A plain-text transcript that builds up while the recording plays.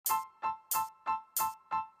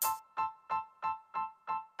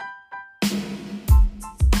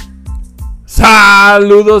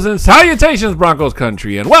Saludos and salutations, Broncos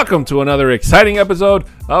country, and welcome to another exciting episode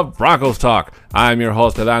of Broncos Talk. I'm your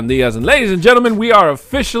host, Adan Diaz, and ladies and gentlemen, we are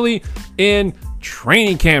officially in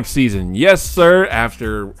training camp season. Yes, sir.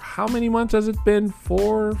 After how many months has it been?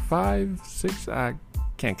 4, 5, 6? I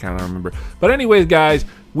can't count, I don't remember. But anyways, guys,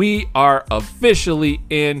 we are officially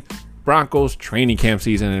in Broncos training camp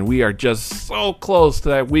season, and we are just so close to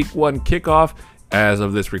that week 1 kickoff. As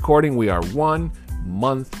of this recording, we are 1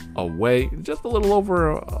 month away, just a little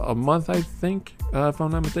over a month, I think, if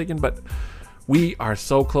I'm not mistaken, but we are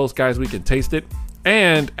so close, guys. We can taste it.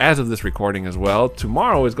 And as of this recording as well,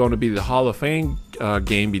 tomorrow is going to be the Hall of Fame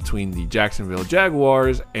game between the Jacksonville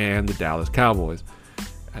Jaguars and the Dallas Cowboys.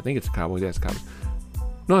 I think it's the Cowboys. Yeah, it's the Cowboys.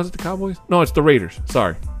 No, is it the Cowboys? No, it's the Raiders.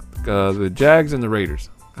 Sorry. The Jags and the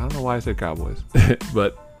Raiders. I don't know why I said Cowboys,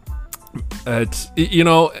 but it's, you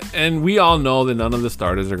know, and we all know that none of the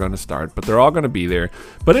starters are going to start, but they're all going to be there.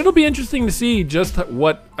 But it'll be interesting to see just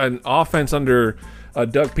what an offense under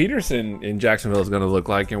Doug Peterson in Jacksonville is going to look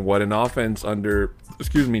like, and what an offense under,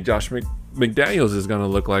 Josh McDaniels is going to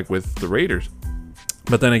look like with the Raiders.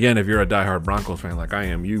 But then again, if you're a diehard Broncos fan like I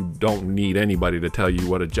am, you don't need anybody to tell you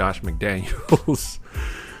what a Josh McDaniels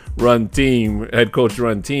head coach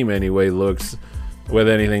run team anyway looks with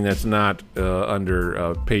anything that's not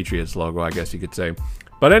under Patriots logo, I guess you could say.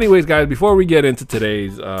 But anyways, guys, before we get into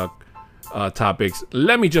today's topics,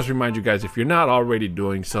 let me just remind you guys, if you're not already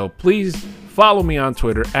doing so, please follow me on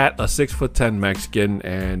Twitter at a 6'10" Mexican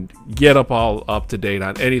and get all up to date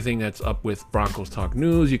on anything that's up with Broncos Talk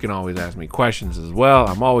news. You can always ask me questions as well.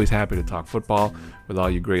 I'm always happy to talk football with all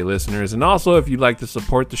you great listeners. And also, if you'd like to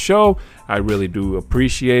support the show, I really do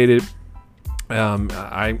appreciate it.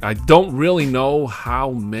 I don't really know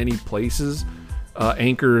how many places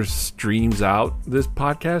Anchor streams out this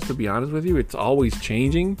podcast, to be honest with you. It's always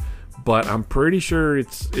changing, but I'm pretty sure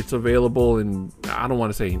it's available in, I don't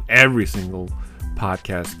want to say in every single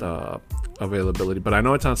podcast availability, but I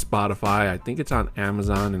know it's on Spotify. I think it's on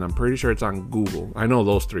Amazon, and I'm pretty sure it's on Google. I know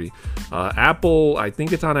those three. Apple, I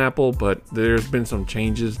think it's on Apple, but there's been some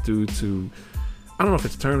changes due to, I don't know if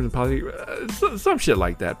it's terms and policy, some shit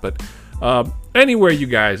like that, but anywhere you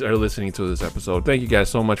guys are listening to this episode, thank you guys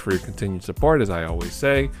so much for your continued support, as I always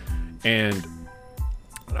say, and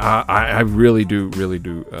I really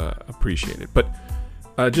do appreciate it. But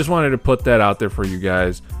I just wanted to put that out there for you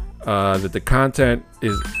guys, that the content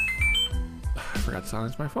is, I forgot to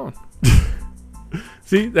silence my phone.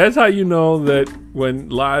 See, that's how you know that when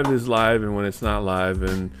live is live and when it's not live,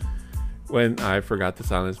 and when I forgot to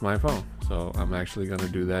silence my phone. So I'm actually going to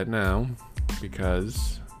do that now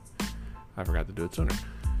because I forgot to do it sooner.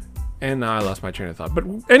 And now I lost my train of thought. But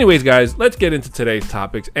anyways, guys, let's get into today's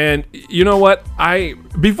topics. And you know what?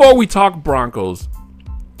 Before we talk Broncos,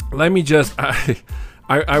 let me just,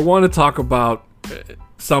 I want to talk about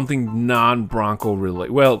something non-Bronco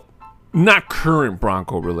related. Well, not current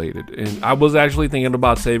Bronco related. And I was actually thinking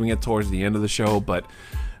about saving it towards the end of the show, but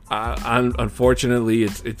unfortunately,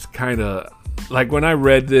 it's kind of like when I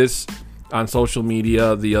read this on social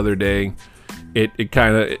media the other day,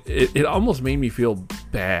 it almost made me feel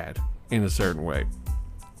bad in a certain way.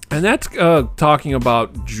 And that's talking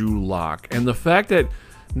about Drew Lock, and the fact that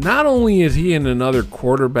not only is he in another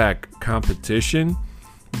quarterback competition,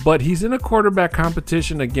 but he's in a quarterback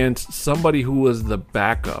competition against somebody who was the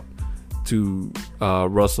backup to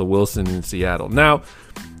Russell Wilson in Seattle. Now,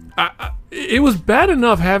 it was bad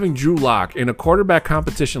enough having Drew Lock in a quarterback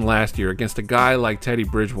competition last year against a guy like Teddy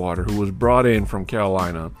Bridgewater, who was brought in from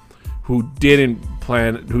Carolina, who didn't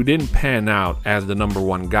pan out as the number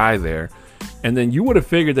one guy there. And then you would have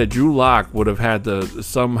figured that Drew Lock would have had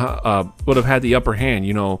the upper hand,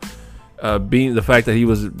 you know, being the fact that he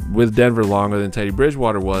was with Denver longer than Teddy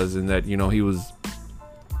Bridgewater was, and that, you know, he was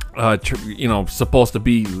supposed to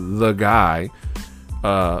be the guy.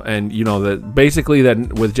 And you know that basically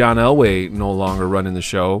that with John Elway no longer running the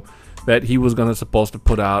show, that he was supposed to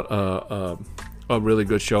put out a really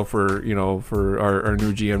good show for our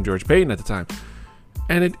new GM George Payton at the time,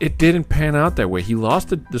 and it didn't pan out that way. He lost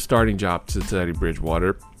the starting job to Teddy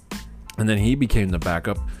Bridgewater, and then he became the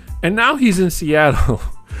backup, and now he's in Seattle.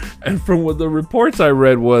 And from what the reports I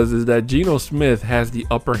read is that Geno Smith has the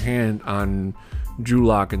upper hand on Drew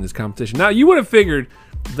Lock in this competition. Now you would have figured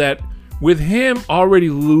that with him already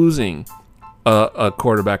losing a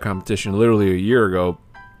quarterback competition literally a year ago,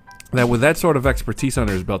 that with that sort of expertise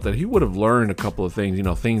under his belt, that he would have learned a couple of things,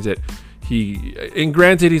 things that and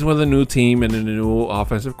granted, he's with a new team and a new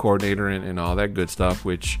offensive coordinator and all that good stuff,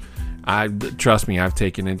 which trust me, I've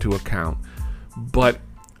taken into account. But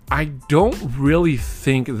I don't really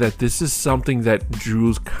think that this is something that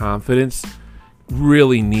Drew's confidence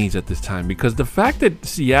really needs at this time, because the fact that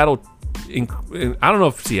Seattle, I don't know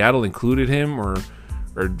if Seattle included him or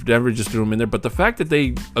Denver just threw him in there, but the fact that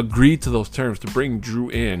they agreed to those terms to bring Drew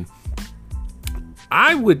in,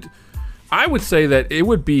 I would say that it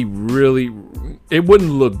would be it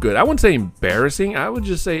wouldn't look good. I wouldn't say embarrassing. I would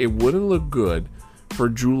just say it wouldn't look good for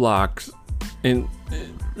Drew Lock in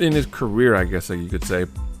his career, I guess you could say,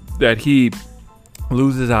 that he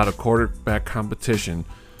loses out a quarterback competition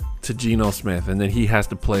to Geno Smith, and then he has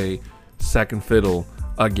to play second fiddle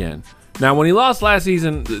again. Now, when he lost last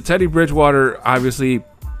season, Teddy Bridgewater, obviously,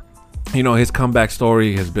 his comeback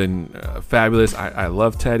story has been fabulous. I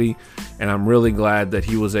love Teddy, and I'm really glad that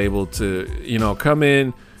he was able to, come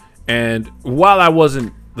in. And while I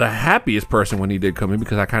wasn't the happiest person when he did come in,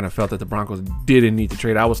 because I kind of felt that the Broncos didn't need to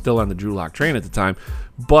trade, I was still on the Drew Lock train at the time.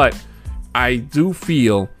 But I do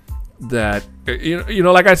feel that,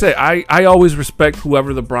 like I said, I always respect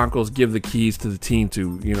whoever the Broncos give the keys to the team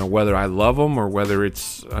to, whether I love them or whether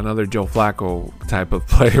it's another Joe Flacco type of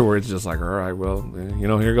player where it's just like, all right, well,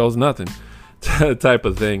 here goes nothing type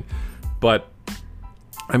of thing. But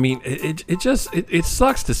I mean, it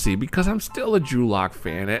sucks to see, because I'm still a Drew Lock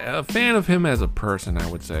fan, a fan of him as a person, I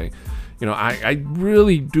would say. I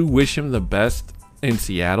really do wish him the best in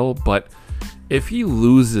Seattle, but if he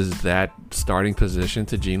loses that starting position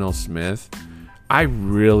to Geno Smith, I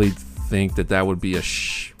really think that would be I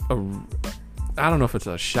don't know if it's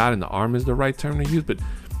a shot in the arm is the right term to use, but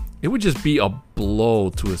it would just be a blow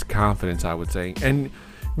to his confidence, I would say. And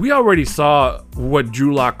we already saw what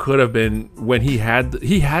Drew Lock could have been when he had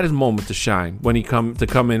his moment to shine, when he come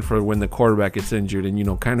in for when the quarterback gets injured,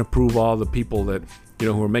 and kind of prove all the people that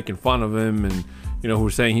who were making fun of him and who were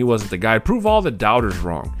saying he wasn't the guy, prove all the doubters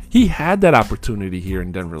wrong. He had that opportunity here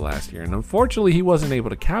in Denver last year, and unfortunately he wasn't able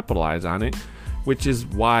to capitalize on it, which is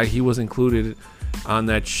why he was included on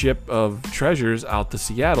that ship of treasures out to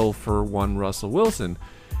Seattle for one Russell Wilson.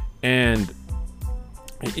 And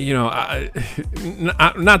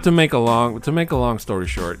not to make a long story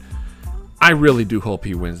short, I really do hope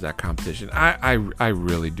he wins that competition. I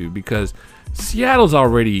really do, because Seattle's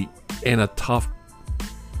already in a tough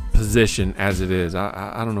position as it is.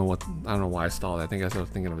 I don't know why I stalled. I think I was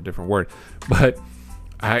thinking of a different word, but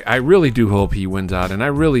I really do hope he wins out, and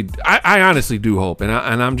I honestly do hope, and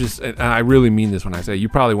I really mean this when I say, you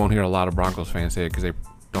probably won't hear a lot of Broncos fans say it because they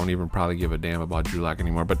don't even probably give a damn about Drew Lock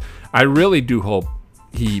anymore, but I really do hope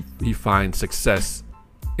he finds success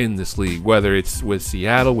in this league, whether it's with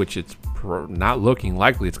Seattle, which it's not looking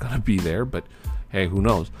likely it's going to be there, but hey, who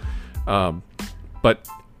knows? But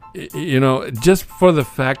just for the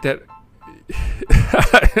fact that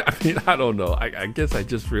I mean, I don't know. I guess I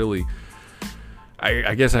just really,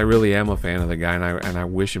 I guess I really am a fan of the guy, and I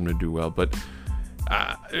wish him to do well. But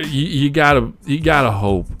you gotta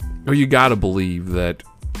hope, or you gotta believe that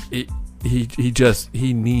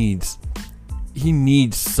he needs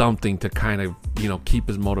something to kind of keep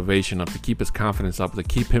his motivation up, to keep his confidence up, to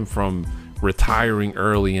keep him from retiring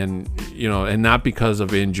early, and and not because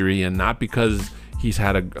of injury, and not because he's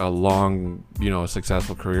had a long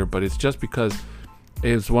successful career, but it's just because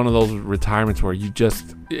it's one of those retirements where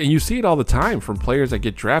you see it all the time from players that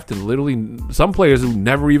get drafted, literally some players who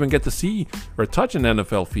never even get to see or touch an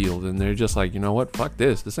NFL field, and they're just like, what, fuck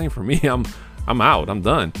this ain't for me, I'm out, I'm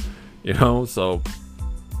done, so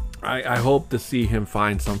I hope to see him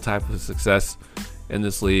find some type of success in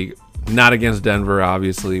this league, not against Denver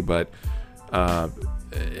obviously, but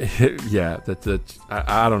yeah,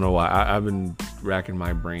 I don't know why. I've been racking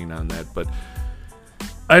my brain on that. But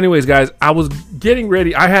anyways, guys, I was getting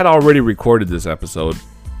ready. I had already recorded this episode,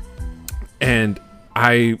 and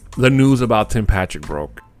the news about Tim Patrick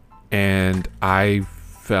broke, and I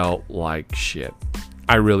felt like shit.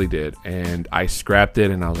 I really did. And I scrapped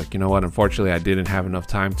it, and I was like, you know what? Unfortunately, I didn't have enough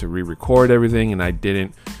time to re-record everything, and I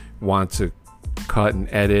didn't want to cut and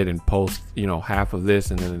edit and post, half of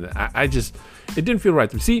this, and then it didn't feel right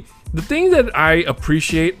to me. See, the thing that I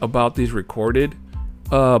appreciate about these recorded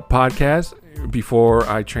podcasts before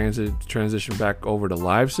I transition back over to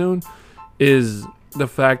live soon is the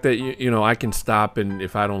fact that I can stop, and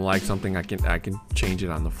if I don't like something, I can change it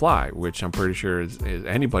on the fly, which I'm pretty sure is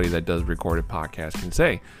anybody that does recorded podcasts can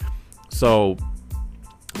say. So,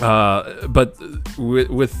 but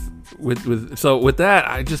with that,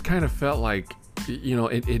 I just kind of felt like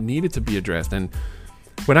it needed to be addressed. And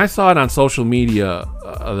when I saw it on social media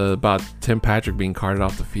about Tim Patrick being carted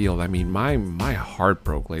off the field, I mean, my heart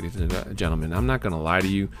broke, ladies and gentlemen. I'm not going to lie to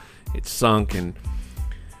you. It sunk, and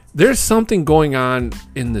there's something going on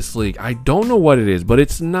in this league. I don't know what it is, but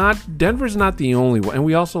Denver's not the only one. And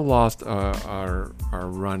we also lost our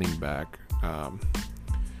running back. And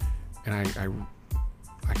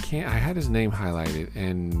I had his name highlighted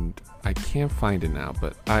and I can't find it now,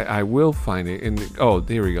 but I will find it. And oh,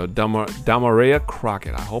 there we go. Damaria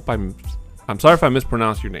Crockett. I hope I'm sorry if I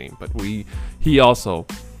mispronounced your name, but he also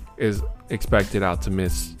is expected out to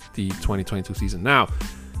miss the 2022 season. Now,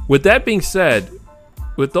 with that being said,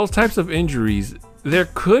 with those types of injuries, there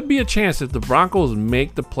could be a chance if the Broncos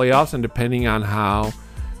make the playoffs, and depending on how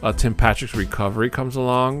Tim Patrick's recovery comes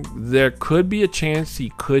along, there could be a chance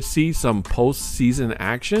he could see some postseason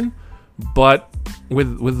action. But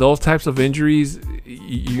with those types of injuries,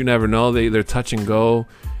 you never know. They're touch and go,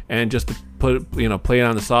 and just to play it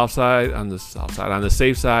on the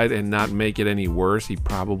safe side, and not make it any worse, he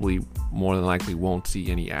probably more than likely won't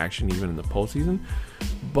see any action even in the postseason.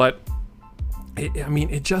 But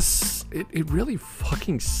it really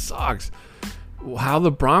fucking sucks how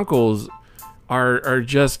the Broncos are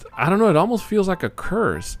just, I don't know, it almost feels like a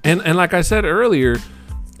curse. And like I said earlier,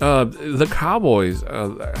 the Cowboys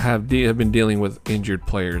have been dealing with injured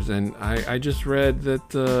players, and I just read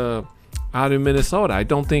that out in Minnesota, I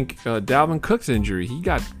don't think Dalvin Cook's injury, he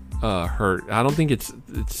got hurt. I don't think it's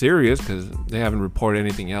serious because they haven't reported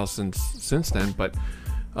anything else since then. But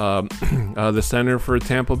the center for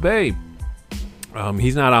Tampa Bay,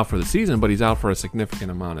 he's not out for the season, but he's out for a significant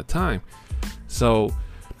amount of time. So,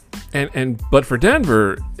 but for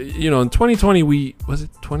Denver, in 2020, was it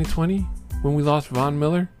 2020 when we lost Von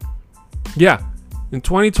Miller? Yeah, in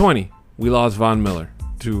 2020 we lost Von Miller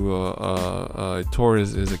to tore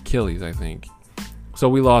his Achilles, I think. So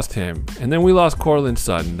we lost him, and then we lost Cortland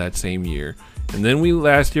Sutton that same year, and then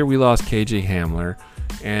last year we lost KJ Hamler,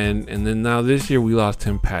 and then now this year we lost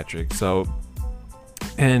Tim Patrick. So,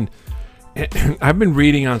 and I've been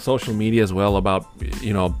reading on social media as well about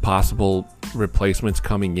possible replacements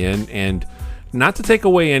coming in, and not to take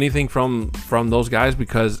away anything from those guys,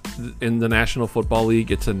 because in the National Football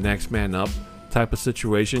League it's a next man up type of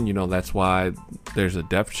situation. That's why there's a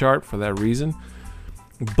depth chart for that reason.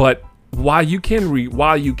 But while you can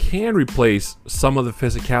replace some of the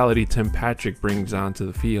physicality Tim Patrick brings onto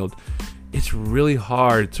the field, it's really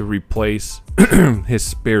hard to replace his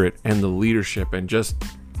spirit and the leadership and just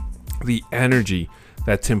the energy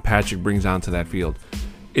that Tim Patrick brings onto that field.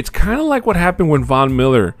 It's kind of like what happened when Von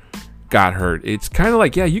Miller got hurt. It's kind of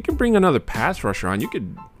like, yeah, you can bring another pass rusher on. You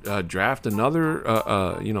could draft another,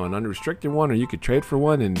 an unrestricted one, or you could trade for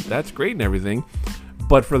one, and that's great and everything.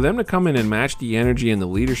 But for them to come in and match the energy and the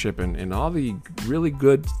leadership and all the really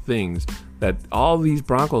good things that all these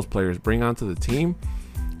Broncos players bring onto the team,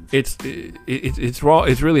 it's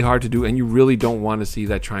really hard to do, and you really don't want to see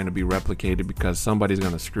that trying to be replicated, because somebody's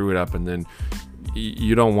going to screw it up, and then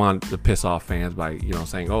you don't want to piss off fans by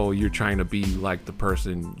saying, oh, you're trying to be like the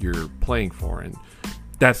person you're playing for, and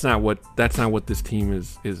that's not what this team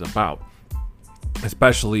is about.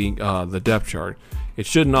 Especially the depth chart. It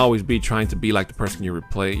shouldn't always be trying to be like the person you're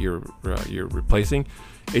replacing.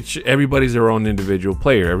 Everybody's their own individual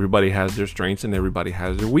player. Everybody has their strengths and everybody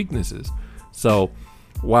has their weaknesses. So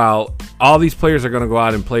while all these players are going to go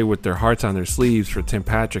out and play with their hearts on their sleeves for Tim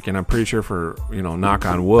Patrick, and I'm pretty sure for knock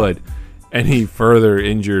on wood, any further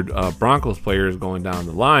injured Broncos players going down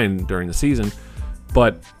the line during the season,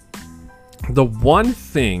 but the one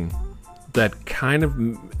thing that kind of,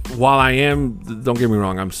 while don't get me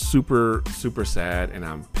wrong, I'm super, super sad and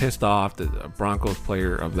I'm pissed off that a Broncos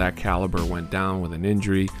player of that caliber went down with an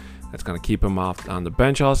injury that's going to keep him off on the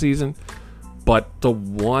bench all season. But the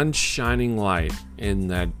one shining light in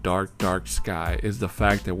that dark, dark sky is the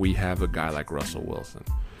fact that we have a guy like Russell Wilson.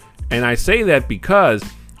 And I say that because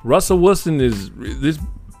Russell Wilson is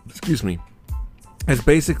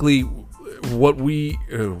basically what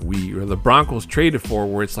the Broncos traded for,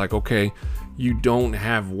 where it's like, okay, you don't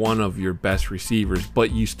have one of your best receivers,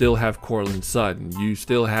 but you still have Cortland Sutton, you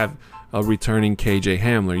still have a returning KJ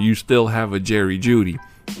Hamler, you still have a Jerry Jeudy.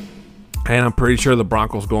 And I'm pretty sure the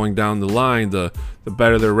Broncos going down the line, the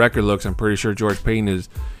better their record looks, I'm pretty sure George Payton is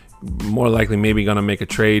more likely maybe going to make a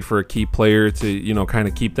trade for a key player to kind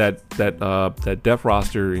of keep that depth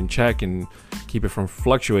roster in check and keep it from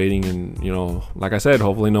fluctuating, and like I said,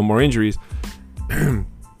 hopefully no more injuries.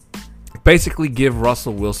 Basically give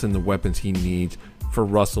Russell Wilson the weapons he needs for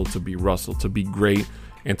Russell, to be great,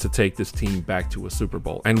 and to take this team back to a Super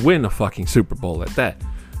Bowl and win a fucking Super Bowl at that.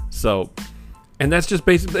 So, and that's just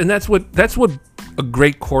basic, and that's what a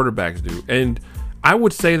great quarterbacks do. And I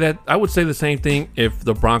would say the same thing if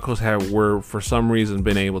the Broncos were for some reason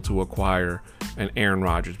been able to acquire an Aaron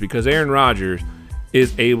Rodgers, because Aaron Rodgers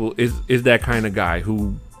is that kind of guy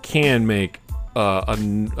who can make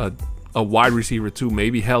a wide receiver 2,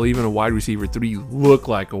 maybe hell even a wide receiver 3 look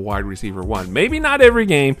like a wide receiver 1. Maybe not every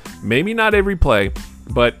game, maybe not every play,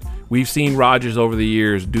 but we've seen Rodgers over the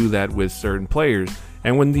years do that with certain players.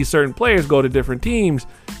 And when these certain players go to different teams,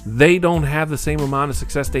 they don't have the same amount of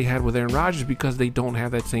success they had with Aaron Rodgers because they don't have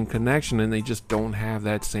that same connection, and they just don't have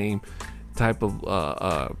that same type of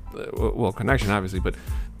connection, obviously. But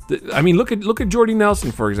I mean, look at Jordy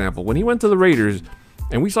Nelson, for example. When he went to the Raiders,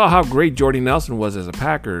 and we saw how great Jordy Nelson was as a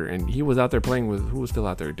Packer, and he was out there playing with, who was still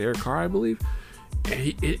out there, Derek Carr, I believe.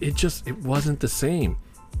 It wasn't the same.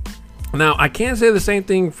 Now, I can't say the same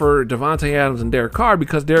thing for Davante Adams and Derek Carr,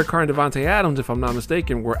 because Derek Carr and Davante Adams, if I'm not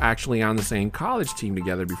mistaken, were actually on the same college team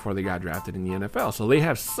together before they got drafted in the NFL. So they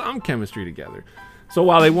have some chemistry together. So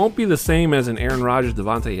while they won't be the same as an Aaron Rodgers,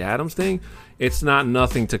 Davante Adams thing, it's not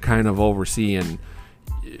nothing to kind of oversee and,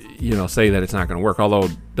 say that it's not going to work. Although,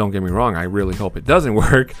 don't get me wrong, I really hope it doesn't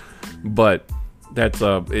work. But that's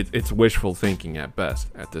it's wishful thinking at best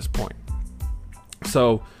at this point.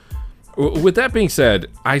 So, with that being said,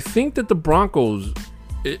 I think that the Broncos,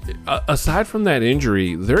 aside from that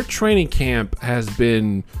injury, their training camp has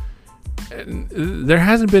been, there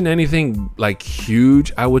hasn't been anything like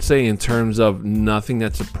huge, I would say, in terms of nothing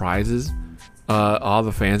that surprises all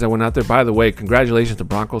the fans that went out there. By the way, congratulations to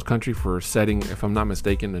Broncos country for setting, if I'm not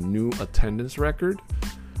mistaken, a new attendance record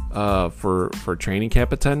for training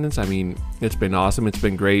camp attendance. I mean, it's been awesome. It's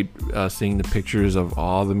been great seeing the pictures of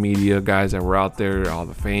all the media guys that were out there, all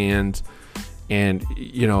the fans, and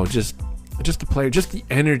just the player, just the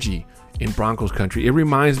energy in Broncos country. It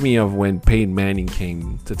reminds me of when Peyton Manning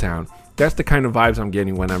came to town. That's the kind of vibes I'm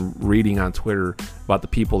getting when I'm reading on Twitter about the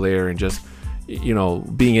people there, and just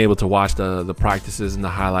being able to watch the practices and the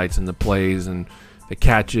highlights and the plays and the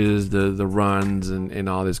catches, the runs, and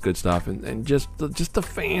all this good stuff, and just the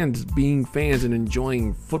fans being fans and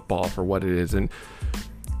enjoying football for what it is. And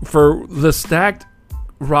for the stacked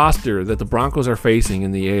roster that the Broncos are facing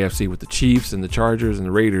in the AFC with the Chiefs and the Chargers and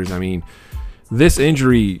the Raiders, I mean, this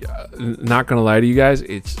injury, not gonna lie to you guys,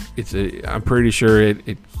 I'm pretty sure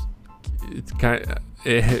it's kind of,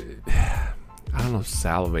 I don't know if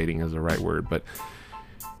salivating is the right word, but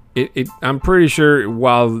I'm pretty sure,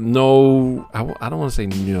 while I don't want to say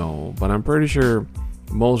no, but I'm pretty sure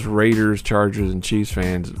most Raiders, Chargers, and Chiefs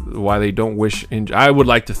fans, why they don't wish I would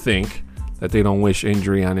like to think that they don't wish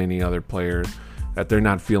injury on any other player, that they're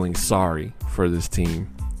not feeling sorry for this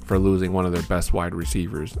team for losing one of their best wide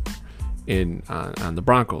receivers on the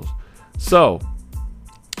Broncos. So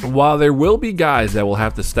while there will be guys that will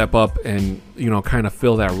have to step up and kind of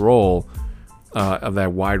fill that role of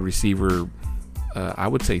that wide receiver, I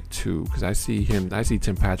would say 2, because I see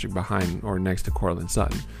Tim Patrick behind or next to Courtland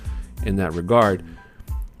Sutton in that regard.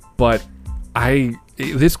 But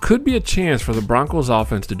this could be a chance for the Broncos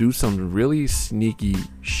offense to do some really sneaky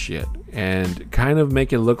shit and kind of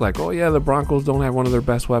make it look like, oh yeah, the Broncos don't have one of their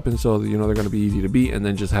best weapons, so they're going to be easy to beat, and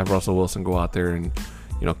then just have Russell Wilson go out there and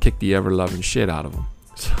kick the ever-loving shit out of them.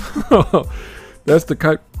 So that's the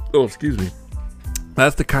kind. Oh, excuse me.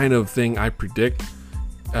 That's the kind of thing I predict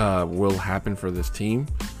will happen for this team,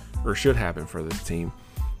 or should happen for this team.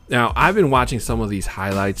 Now, I've been watching some of these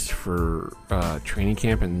highlights for training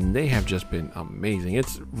camp, and they have just been amazing.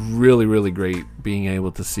 It's really, really great being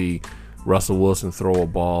able to see Russell Wilson throw a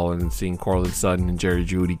ball, and seeing Courtland Sutton and Jerry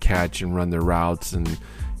Jeudy catch and run their routes, and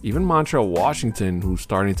even Montrell Washington, who's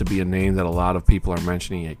starting to be a name that a lot of people are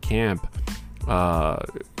mentioning at camp.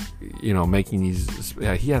 Making these.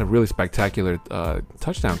 He had a really spectacular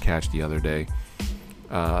touchdown catch the other day.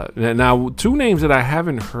 Now, 2 names that I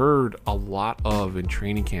haven't heard a lot of in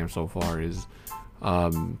training camp so far is,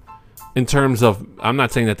 in terms of, I'm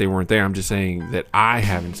not saying that they weren't there, I'm just saying that I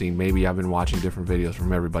haven't seen. Maybe I've been watching different videos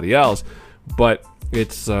from everybody else, but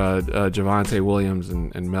it's Javonte Williams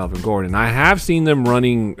and Melvin Gordon. I have seen them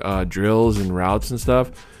running drills and routes and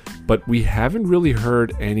stuff, but we haven't really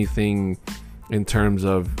heard anything in terms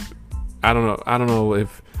of, I don't know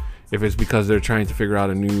if it's because they're trying to figure out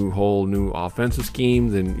a whole new offensive scheme,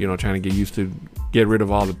 then trying to get rid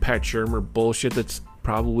of all the Pat Shurmur bullshit that's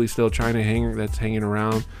probably still hanging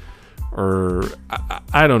around, or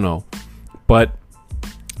I don't know. But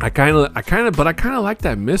I kind of like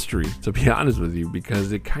that mystery, to be honest with you,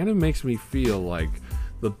 because it kind of makes me feel like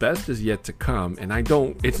the best is yet to come, and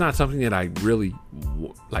it's not something that I really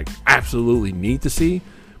absolutely need to see,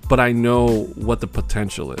 but I know what the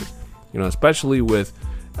potential is, especially with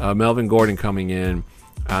Melvin Gordon coming in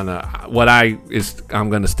on I'm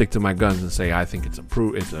going to stick to my guns and say I think it's a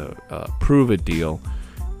prove it deal.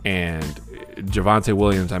 And Javonte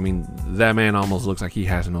Williams, I mean, that man almost looks like he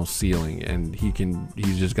has no ceiling, and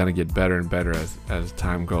he's just going to get better and better as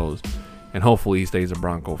time goes, and hopefully he stays a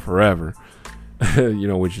Bronco forever.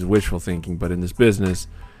 Which is wishful thinking, but in this business,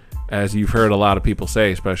 as you've heard a lot of people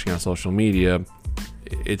say, especially on social media,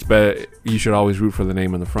 it's better. You should always root for the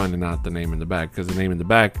name in the front and not the name in the back, because the name in the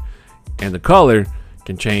back and the color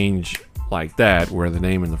can change like that, where the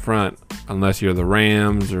name in the front, unless you're the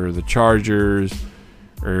Rams or the Chargers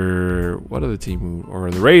or what other team, or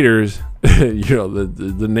the Raiders,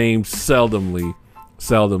 the name seldomly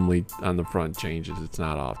on the front changes. It's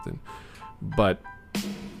not often. But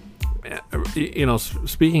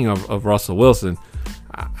speaking of Russell Wilson,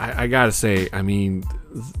 I gotta say, I mean,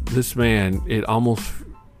 this man, it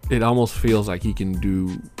almost feels like he can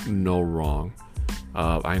do no wrong.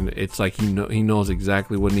 It's like he knows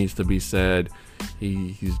exactly what needs to be said.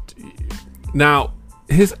 He's now,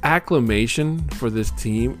 his acclimation for this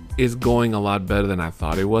team is going a lot better than I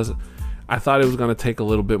thought it was. I thought it was going to take a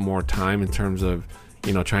little bit more time in terms of,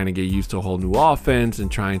 trying to get used to a whole new offense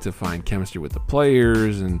and trying to find chemistry with the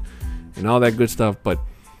players and all that good stuff. But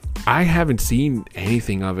I haven't seen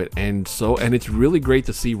anything of it. And it's really great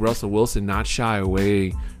to see Russell Wilson not shy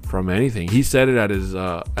away from anything. He said it at his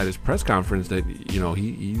press conference that,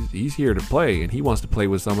 he's here to play, and he wants to play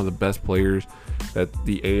with some of the best players that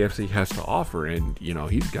the AFC has to offer. And,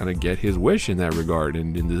 he's going to get his wish in that regard.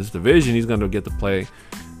 And in this division, he's going to get to play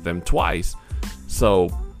them twice. So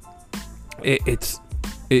it's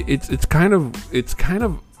kind of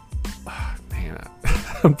man,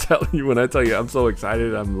 I'm telling you, when I tell you I'm so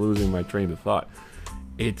excited, I'm losing my train of thought.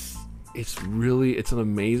 It's an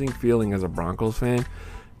amazing feeling as a Broncos fan.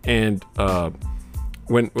 And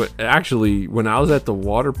when I was at the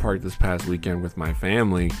water park this past weekend with my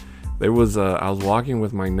family, I was walking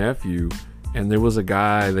with my nephew, and there was a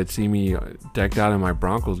guy that see me decked out in my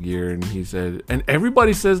Broncos gear, and he said, and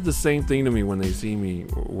everybody says the same thing to me when they see me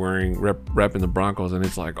repping the Broncos, and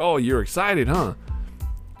it's like, oh, you're excited, huh?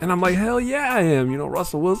 And I'm like, hell yeah, I am.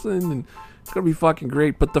 Russell Wilson, and it's gonna be fucking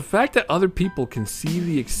great. But the fact that other people can see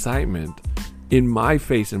the excitement in my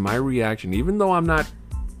face and my reaction, even though I'm not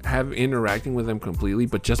interacting with them completely,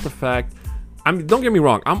 but just the fact, don't get me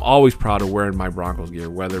wrong, I'm always proud of wearing my Broncos gear,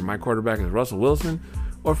 whether my quarterback is Russell Wilson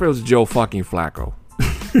or if it was Joe fucking Flacco.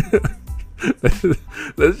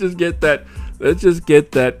 Let's just get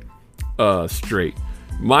that straight.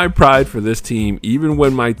 My pride for this team, even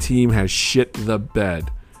when my team has shit the bed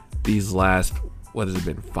these last, what has it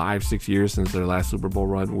been, 5-6 years since their last Super Bowl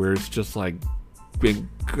run, where it's just like been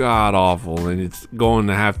god awful, and it's going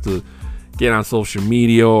to have to get on social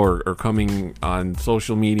media or coming on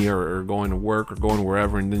social media or going to work or going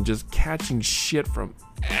wherever, and then just catching shit from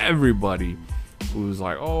everybody who's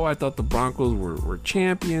like, oh, I thought the Broncos were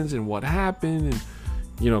champions, and what happened,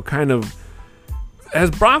 and kind of,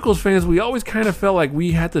 as Broncos fans, we always kind of felt like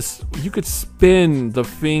we had to, you could spin the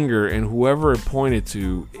finger, and whoever it pointed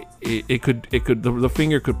to, the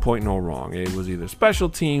finger could point no wrong. It was either special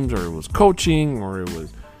teams, or it was coaching, or it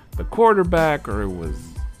was the quarterback, or it was,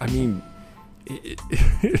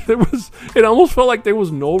 it almost felt like there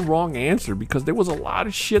was no wrong answer, because there was a lot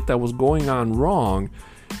of shit that was going on wrong.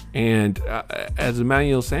 And as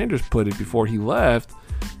Emmanuel Sanders put it before he left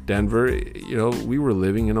Denver, we were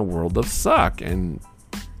living in a world of suck, and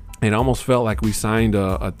it almost felt like we signed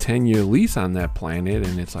a 10-year lease on that planet.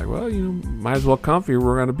 And it's like, well, might as well come here.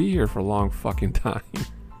 We're gonna be here for a long fucking time.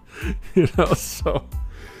 So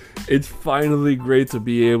it's finally great to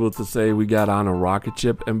be able to say we got on a rocket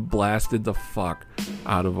ship and blasted the fuck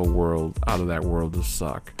out of that world of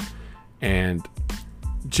suck. And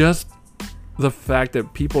just the fact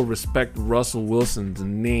that people respect Russell Wilson's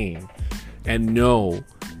name and know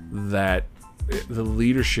that the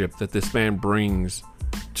leadership that this man brings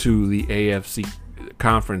to the AFC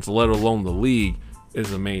conference, let alone the league,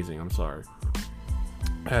 is amazing. I'm sorry,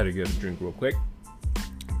 I had to get a drink real quick.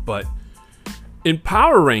 But in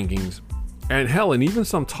power rankings, and hell, and even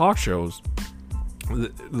some talk shows,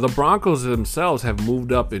 the Broncos themselves have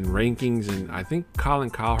moved up in rankings, and I think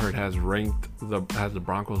Colin Cowherd has the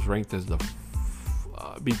Broncos ranked as the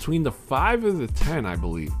between the 5 and the 10, I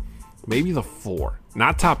believe, maybe the 4,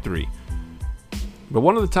 not top 3, but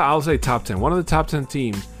one of the top, I'll say top 10, one of the top 10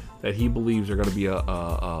 teams that he believes are going to be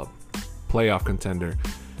a playoff contender.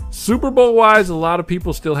 Super Bowl wise, a lot of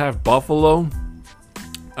people still have Buffalo,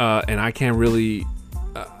 and I can't really.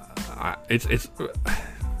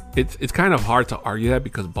 It's kind of hard to argue that,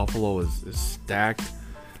 because Buffalo is stacked.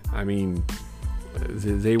 I mean,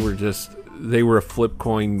 they were a flip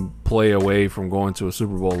coin play away from going to a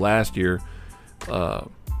Super Bowl last year, or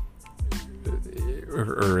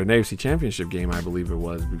an AFC Championship game, I believe it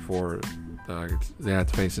was, before they had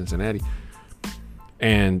to face Cincinnati.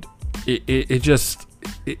 And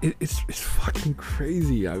it's fucking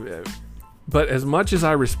crazy. But as much as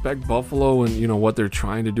I respect Buffalo and what they're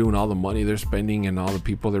trying to do and all the money they're spending and all the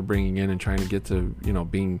people they're bringing in and trying to get to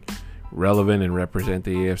being relevant and represent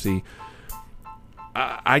the AFC.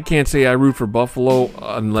 I can't say I root for Buffalo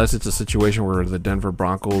unless it's a situation where the Denver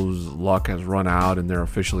Broncos' luck has run out and they're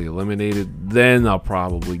officially eliminated. Then I'll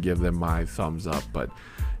probably give them my thumbs up. But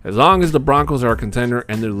as long as the Broncos are a contender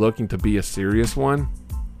and they're looking to be a serious one,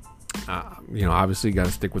 obviously you got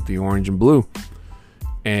to stick with the orange and blue.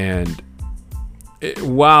 And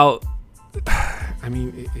while,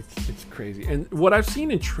 it's crazy. And what I've seen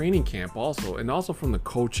in training camp also, and also from the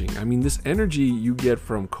coaching, this energy you get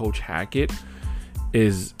from Coach Hackett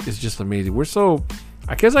is just amazing.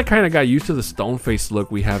 I guess I kind of got used to the stone-faced look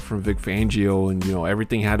we had from Vic Fangio, and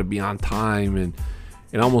everything had to be on time, and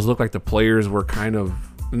it almost looked like the players were kind of,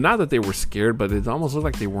 not that they were scared, but it almost looked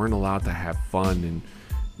like they weren't allowed to have fun. And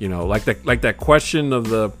like that question of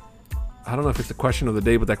the, I don't know if it's the question of the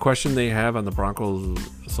day, but that question they have on the Broncos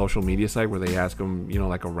social media site where they ask them,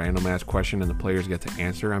 like a random ass question and the players get to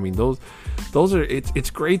answer. Those are, it's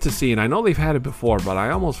great to see. And I know they've had it before, but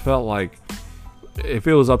I almost felt like if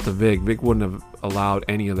it was up to Vic wouldn't have allowed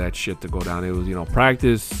any of that shit to go down. It was,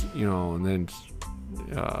 practice, and then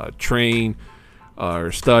train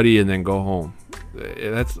or study and then go home.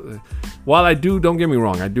 That's, while don't get me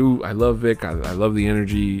wrong, I love Vic. I love the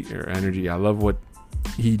energy. I love what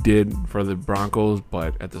he did for the Broncos,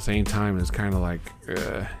 but at the same time, it's kind of like,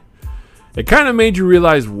 it kind of made you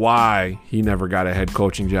realize why he never got a head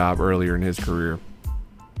coaching job earlier in his career.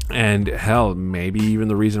 And hell, maybe even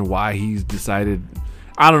the reason why he's decided,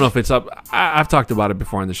 I don't know if it's up. I've talked about it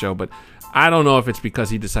before on the show, but I don't know if it's because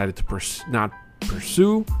he decided to not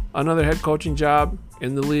pursue another head coaching job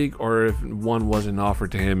in the league, or if one wasn't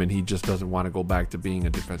offered to him and he just doesn't want to go back to being a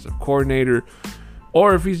defensive coordinator,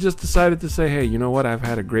 or if he's just decided to say, hey, you know what? I've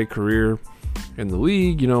had a great career in the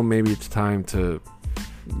league. Maybe it's time to,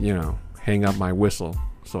 hang up my whistle,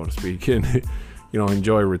 so to speak, and,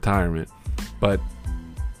 enjoy retirement. But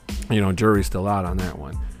jury's still out on that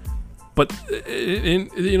one. But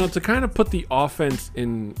to kind of put the offense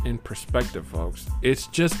in perspective, folks, it's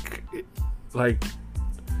just like,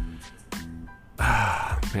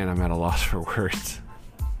 man, I'm at a loss for words.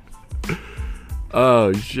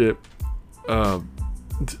 Oh shit.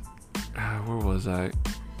 Where was I?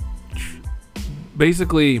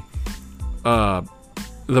 Basically, the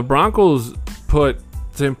Broncos put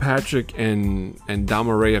Tim Patrick and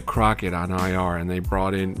Damaria Crockett on IR, and they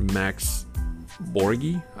brought in Max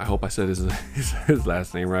Borghi. I hope I said his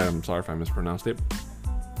last name right. I'm sorry if I mispronounced it.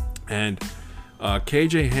 And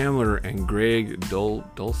KJ Hamler and Greg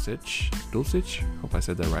Dulcich. Hope I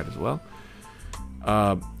said that right as well.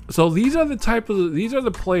 So these are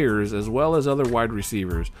the players, as well as other wide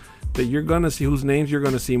receivers, that you're gonna see, whose names you're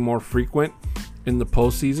gonna see more frequent in the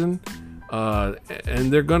postseason.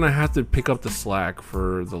 And they're going to have to pick up the slack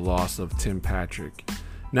for the loss of Tim Patrick.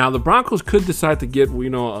 Now, the Broncos could decide to get,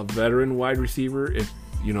 a veteran wide receiver if,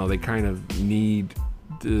 they kind of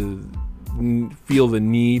feel the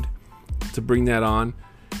need to bring that on.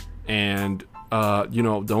 And, I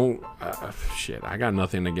got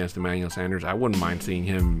nothing against Emmanuel Sanders. I wouldn't mind seeing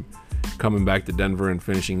him coming back to Denver and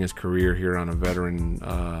finishing his career here on a veteran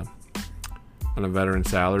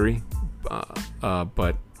salary.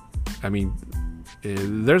 But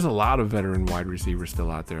there's a lot of veteran wide receivers still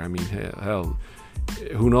out there. Hell,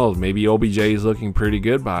 who knows? Maybe OBJ is looking pretty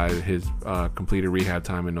good by his completed rehab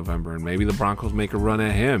time in November, and maybe the Broncos make a run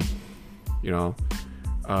at him.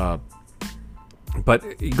 But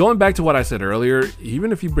going back to what I said earlier,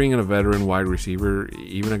 even if you bring in a veteran wide receiver,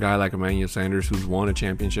 even a guy like Emmanuel Sanders who's won a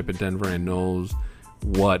championship at Denver and knows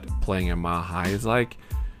what playing at Mile High is like,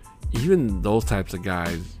 even those types of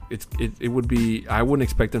guys, it would be, I wouldn't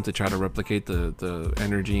expect them to try to replicate the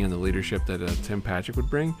energy and the leadership that Tim Patrick would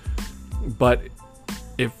bring. But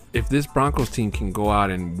if this Broncos team can go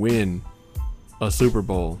out and win a Super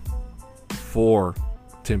Bowl for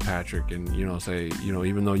Tim Patrick, and say,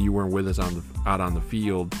 even though you weren't with us out on the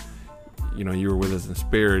field, you were with us in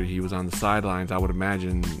spirit, he was on the sidelines, I would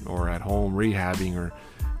imagine, or at home rehabbing, or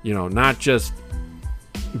not just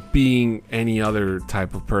being any other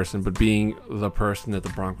type of person, but being the person that the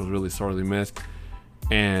Broncos really sorely missed.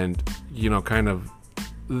 And kind of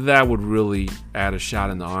that would really add a shot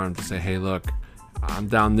in the arm to say, hey, look, I'm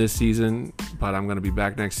down this season, but I'm going to be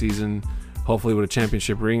back next season, hopefully with a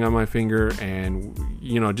championship ring on my finger, and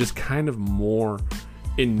just kind of more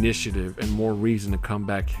initiative and more reason to come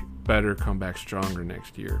back better, come back stronger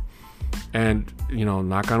next year. And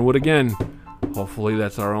knock on wood again, hopefully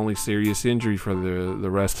that's our only serious injury for the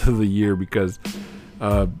rest of the year, because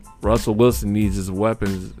Russell Wilson needs his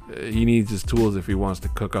weapons. He needs his tools if he wants to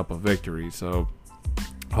cook up a victory. So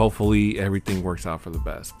hopefully everything works out for the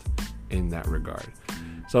best in that regard.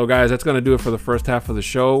 So, guys, that's going to do it for the first half of the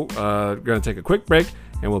show. We're going to take a quick break,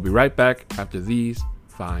 and we'll be right back after these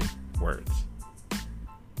fine words.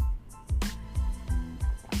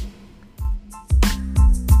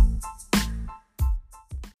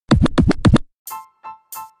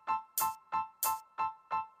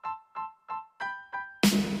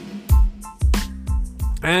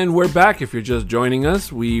 And we're back. If you're just joining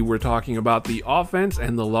us, we were talking about the offense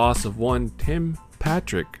and the loss of one Tim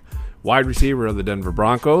Patrick, wide receiver of the Denver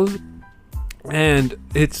Broncos. And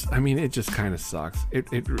it just kind of sucks.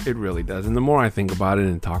 It really does. And the more I think about it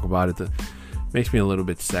and talk about it, it makes me a little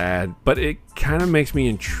bit sad. But it kind of makes me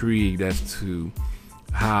intrigued as to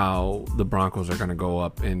how the Broncos are going to go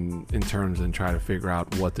up in terms and try to figure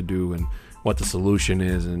out what to do and what the solution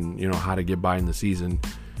is, and how to get by in the season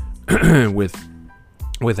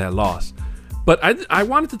with that loss. But I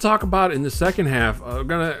wanted to talk about in the second half. I'm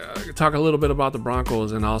going to talk a little bit about the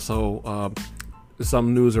Broncos and also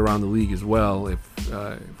some news around the league as well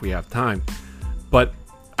if we have time. But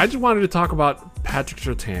I just wanted to talk about Patrick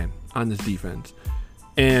Surtain on this defense.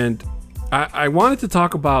 And I wanted to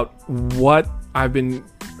talk about what I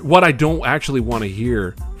don't actually want to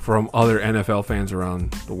hear from other NFL fans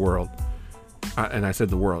around the world. And I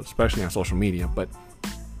said the world, especially on social media. But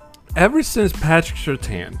ever since Patrick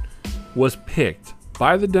Surtain was picked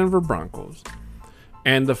by the Denver Broncos,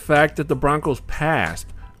 and the fact that the Broncos passed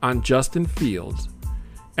on Justin Fields,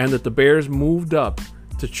 and that the Bears moved up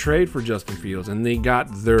to trade for Justin Fields, and they got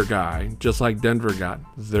their guy, just like Denver got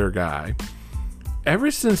their guy.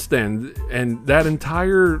 Ever since then, and that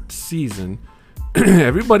entire season,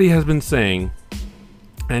 everybody has been saying,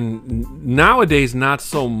 and nowadays not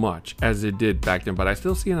so much as it did back then, but I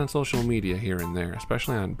still see it on social media here and there,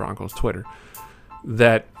 especially on Broncos Twitter,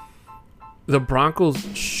 that the Broncos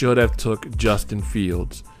should have took Justin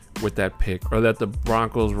Fields with that pick, or that the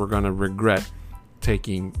Broncos were going to regret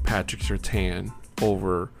taking Patrick Surtain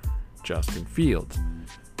over Justin Fields.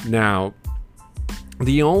 Now,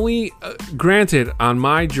 the only granted, on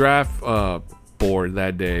my draft board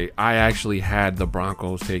that day, I actually had the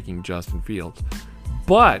Broncos taking Justin Fields.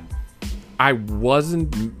 But I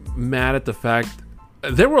wasn't mad at the fact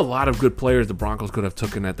there were a lot of good players the Broncos could have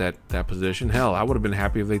taken at that position. Hell, I would have been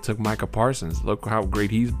happy if they took Micah Parsons. Look how great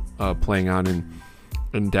he's playing on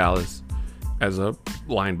in Dallas as a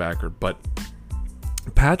linebacker. But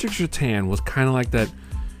Patrick Surtain was kind of like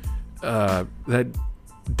that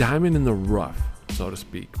diamond in the rough, so to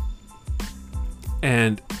speak.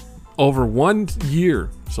 And over 1 year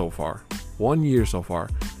so far,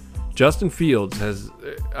 Justin Fields has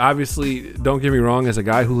obviously, don't get me wrong, as a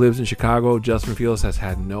guy who lives in Chicago, Justin Fields has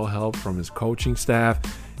had no help from his coaching staff,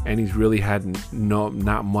 and he's really had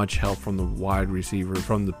not much help from the wide receiver,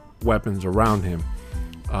 from the weapons around him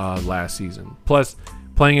last season. Plus,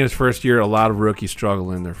 playing in his first year, a lot of rookies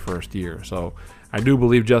struggle in their first year. So I do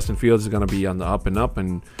believe Justin Fields is going to be on the up and up,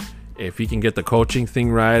 and if he can get the coaching thing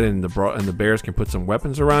right and the Bears can put some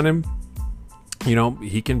weapons around him,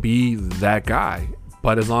 he can be that guy.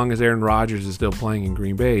 But as long as Aaron Rodgers is still playing in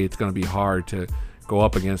Green Bay, it's going to be hard to go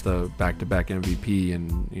up against a back-to-back MVP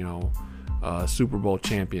and, Super Bowl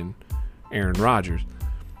champion Aaron Rodgers.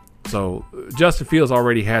 So Justin Fields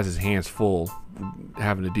already has his hands full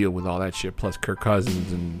having to deal with all that shit, plus Kirk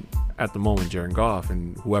Cousins and, at the moment, Jared Goff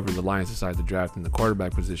and whoever the Lions decide to draft in the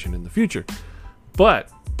quarterback position in the future.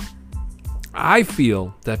 But I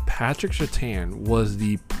feel that Patrick Surtain was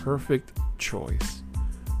the perfect choice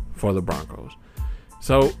for the Broncos.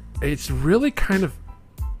 So it's really kind of,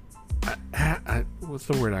 what's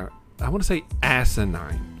the word? I want to say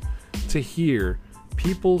asinine to hear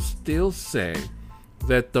people still say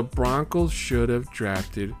that the Broncos should have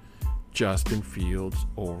drafted Justin Fields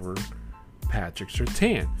over Patrick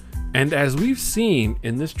Surtain. And as we've seen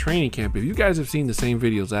in this training camp, if you guys have seen the same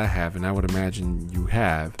videos I have, and I would imagine you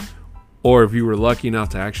have, or if you were lucky enough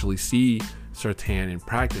to actually see Surtain in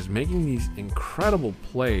practice making these incredible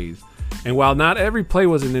plays. And while not every play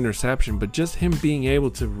was an interception, but just him being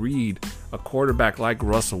able to read a quarterback like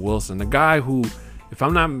Russell Wilson, the guy who, if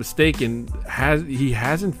I'm not mistaken,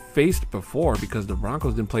 hasn't faced before, because the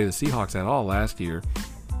Broncos didn't play the Seahawks at all last year.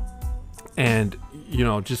 And,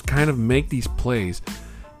 just kind of make these plays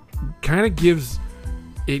kind of gives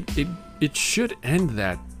it should end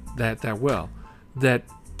that well. That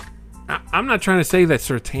I'm not trying to say that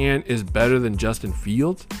Surtain is better than Justin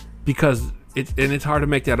Fields, because it's hard to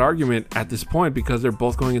make that argument at this point, because they're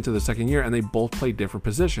both going into the second year and they both play different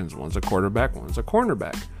positions. One's a quarterback, one's a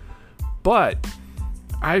cornerback. But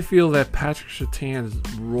I feel that Patrick Surtain's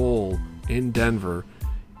role in Denver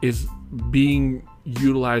is being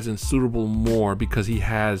utilized and suitable more because he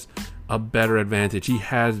has a better advantage. He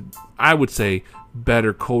has, I would say,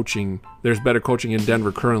 better coaching. There's better coaching in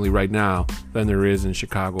Denver currently right now than there is in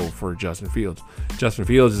Chicago for Justin Fields. Justin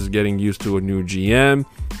Fields is getting used to a new GM,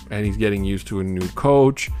 and he's getting used to a new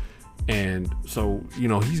coach. And so,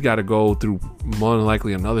 he's got to go through more than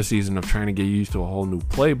likely another season of trying to get used to a whole new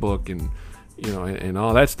playbook and, and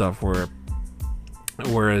all that stuff.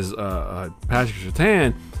 Whereas Patrick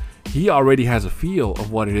Surtain, he already has a feel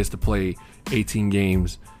of what it is to play 18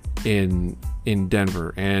 games in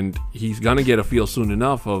Denver, and he's gonna get a feel soon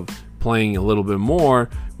enough of playing a little bit more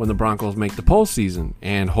when the Broncos make the postseason,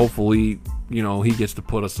 and hopefully, he gets to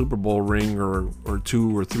put a Super Bowl ring or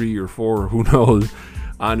 2 or 3 or 4, or who knows,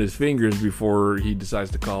 on his fingers before he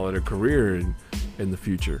decides to call it a career in the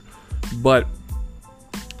future. But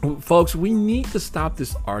folks, we need to stop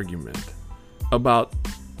this argument about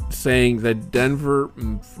saying that Denver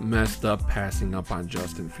messed up passing up on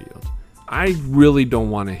Justin Fields. I really don't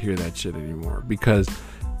want to hear that shit anymore, because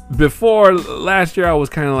before last year I was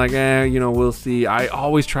kind of like, we'll see. I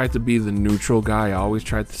always tried to be the neutral guy. I always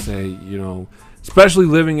tried to say, especially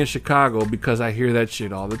living in Chicago, because I hear that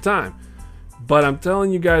shit all the time. But I'm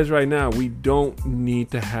telling you guys right now, we don't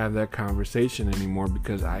need to have that conversation anymore,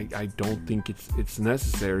 because I don't think it's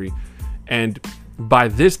necessary. And by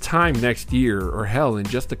this time next year, or hell, in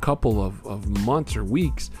just a couple of months or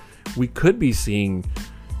weeks, we could be seeing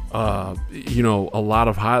a lot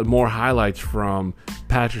of more highlights from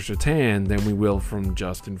Patrick Surtain than we will from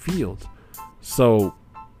Justin Fields. So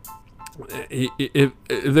if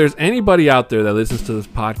there's anybody out there that listens to this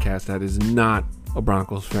podcast that is not a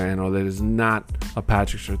Broncos fan, or that is not a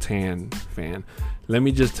Patrick Surtain fan, let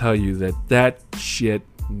me just tell you that shit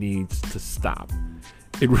needs to stop.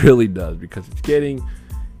 It really does, because it's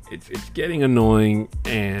getting annoying,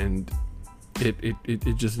 and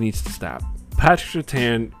it just needs to stop. Patrick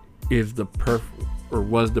Surtain is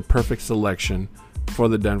was the perfect selection for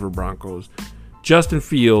the Denver Broncos. Justin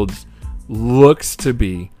Fields looks to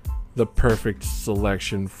be the perfect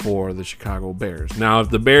selection for the Chicago Bears. Now, if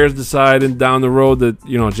the Bears decide down the road that,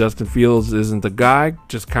 Justin Fields isn't the guy,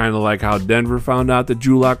 just kind of like how Denver found out that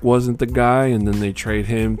Julak wasn't the guy, and then they trade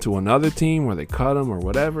him to another team where they cut him or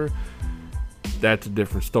whatever, that's a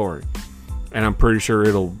different story. And I'm pretty sure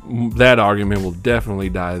that argument will definitely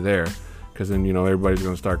die there, because then, everybody's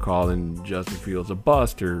going to start calling Justin Fields a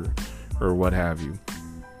bust or what have you.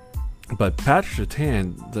 But Patrick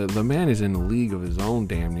Surtain, the man is in a league of his own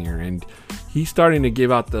damn near, and he's starting to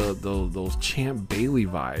give out those Champ Bailey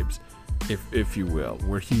vibes, if you will,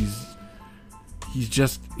 where he's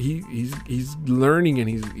learning, and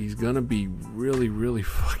he's gonna be really, really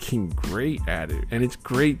fucking great at it. And it's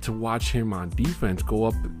great to watch him on defense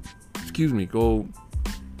go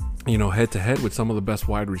head to head with some of the best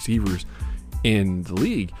wide receivers in the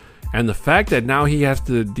league. And the fact that now he has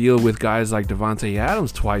to deal with guys like Devontae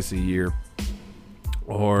Adams twice a year,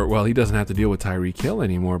 he doesn't have to deal with Tyreek Hill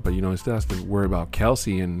anymore, but he still has to worry about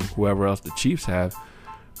Kelsey and whoever else the Chiefs have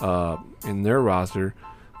in their roster,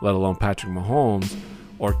 let alone Patrick Mahomes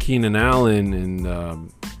or Keenan Allen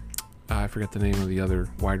and I forget the name of the other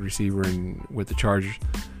wide receiver with the Chargers.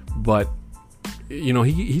 But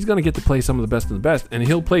he's going to get to play some of the best of the best, and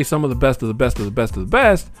he'll play some of the best of the best of the best of the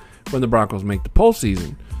best when the Broncos make the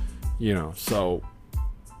postseason. So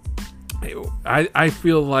I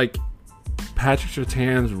feel like Patrick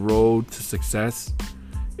Surtain's road to success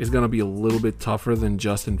is going to be a little bit tougher than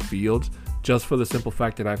Justin Fields, just for the simple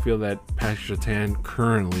fact that I feel that Patrick Surtain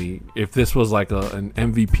currently, if this was like an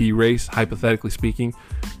MVP race, hypothetically speaking,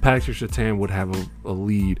 Patrick Surtain would have a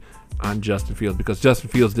lead on Justin Fields, because Justin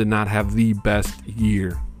Fields did not have the best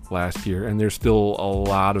year last year, and there's still a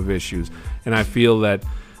lot of issues. And I feel that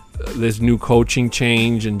this new coaching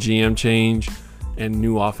change and GM change and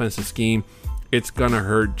new offensive scheme, it's going to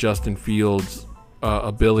hurt Justin Fields'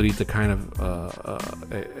 ability to kind of,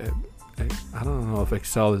 I don't know if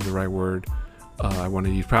excel is the right word. I want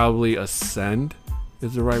to use probably ascend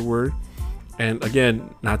is the right word. And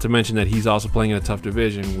again, not to mention that he's also playing in a tough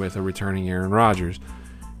division with a returning Aaron Rodgers.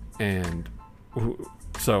 And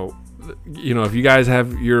so, if you guys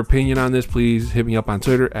have your opinion on this, please hit me up on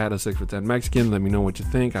Twitter at a6for10Mexican. Let me know what you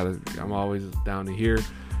think. I'm always down to hear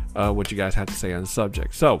what you guys have to say on the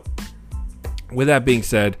subject. So, with that being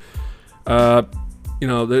said, there's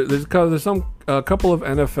a couple of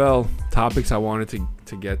NFL topics I wanted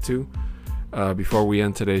to get to before we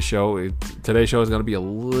end today's show. Today's show is going to be a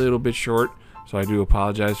little bit short, so I do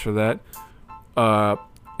apologize for that.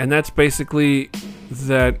 And that's basically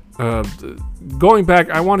that. Going back,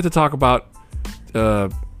 I wanted to talk about.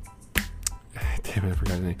 Damn it, I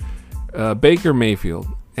forgot his name. Baker Mayfield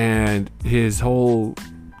and his whole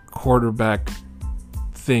quarterback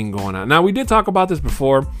thing going on. Now, we did talk about this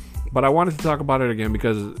before, But I wanted to talk about it again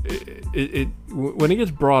because when it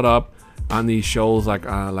gets brought up on these shows like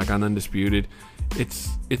on Undisputed,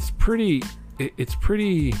 it's pretty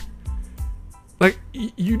like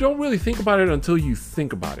you don't really think about it until you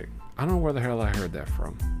think about it. I don't know where the hell I heard that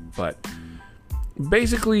from, but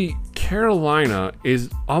basically Carolina is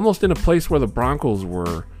almost in a place where the Broncos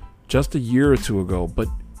were just a year or two ago, but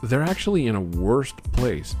they're actually in a worse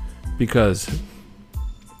place because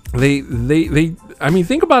they I mean,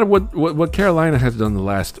 think about it, what Carolina has done the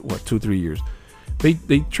last 2-3 years.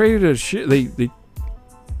 They traded they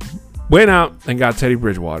went out and got Teddy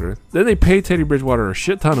Bridgewater. Then they paid Teddy Bridgewater a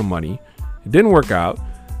shit ton of money. It didn't work out.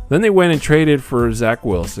 Then they went and traded for Zach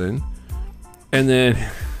Wilson. And then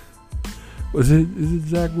is it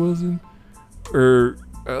Zach Wilson? Or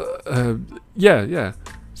yeah.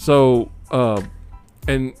 So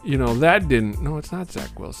and you know that didn't. No, it's not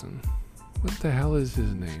Zach Wilson. What the hell is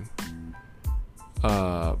his name?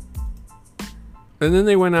 And then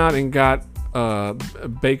they went out and got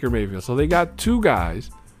Baker Mayfield. So they got two guys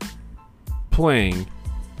playing,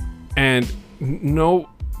 and no,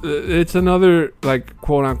 it's another like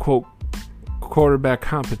quote unquote quarterback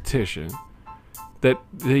competition that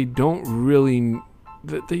they don't really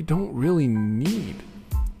need.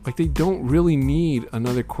 Like they don't really need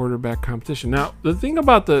another quarterback competition. Now the thing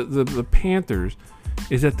about the Panthers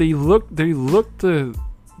is that they look to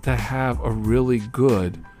have a really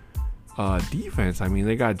good defense. I mean,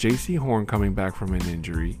 they got J.C. Horn coming back from an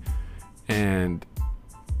injury, and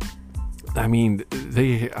I mean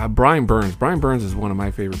they Brian Burns. Brian Burns is one of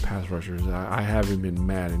my favorite pass rushers. I haven't been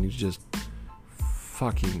mad, and he's just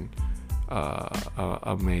fucking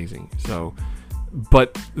amazing. So,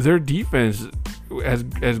 but their defense, as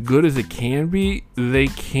good as it can be, they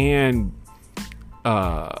can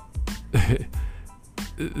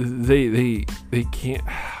they can't.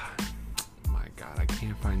 My God, I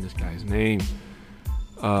can't find this guy's name.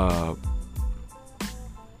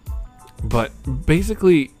 But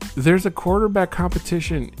basically, there's a quarterback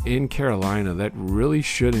competition in Carolina that really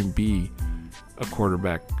shouldn't be a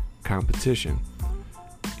quarterback competition,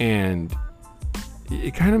 and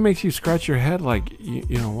it kind of makes you scratch your head, like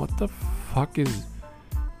you know what the fuck is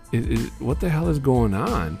what the hell is going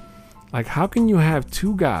on? Like, how can you have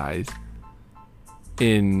two guys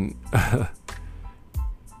in Sam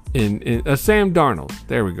Darnold?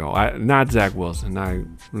 There we go. Not Zach Wilson.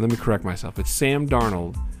 Let me correct myself. It's Sam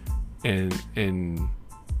Darnold and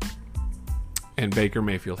Baker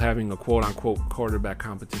Mayfield having a quote unquote quarterback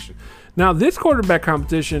competition. Now, this quarterback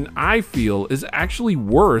competition, I feel, is actually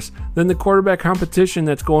worse than the quarterback competition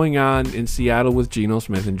that's going on in Seattle with Geno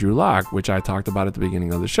Smith and Drew Lock, which I talked about at the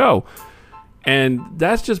beginning of the show. And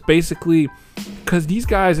that's just basically because these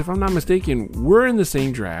guys, if I'm not mistaken, were in the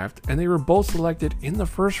same draft and they were both selected in the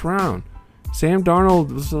first round. Sam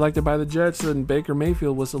Darnold was selected by the Jets and Baker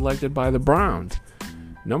Mayfield was selected by the Browns.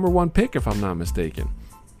 Number 1 pick, if I'm not mistaken.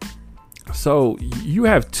 So you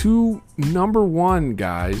have two number 1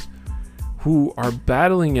 guys who are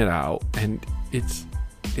battling it out, and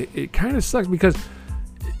it kind of sucks because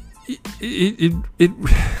it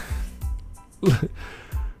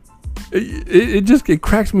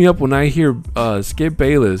cracks me up when I hear Skip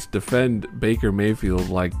Bayless defend Baker Mayfield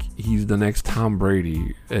like he's the next Tom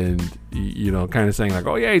Brady, and you know, kind of saying like,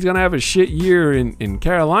 oh yeah, he's gonna have a shit year in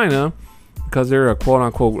Carolina because they're a quote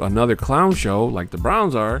unquote another clown show like the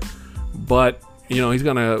Browns are, but you know,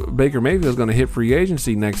 Baker Mayfield's gonna hit free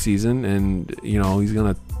agency next season, and you know, he's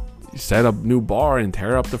gonna set up new bar and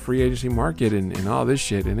tear up the free agency market and all this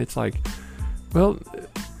shit. And it's like, well,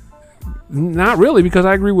 not really, because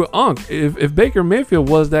I agree with Unc. If Baker Mayfield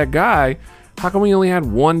was that guy, how come we only had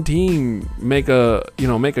one team make a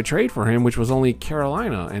trade for him, which was only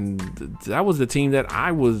Carolina? And that was the team that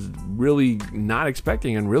I was really not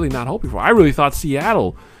expecting and really not hoping for. I really thought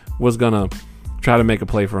Seattle was gonna try to make a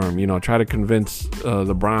play for him, you know, try to convince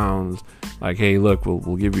the Browns, like, hey, look,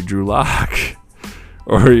 we'll give you Drew Lock,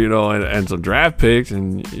 or you know, and some draft picks,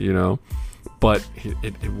 and you know, but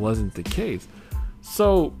it wasn't the case.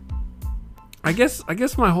 So I guess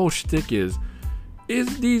my whole shtick is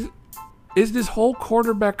this whole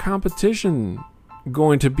quarterback competition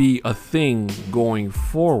going to be a thing going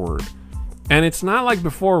forward? And it's not like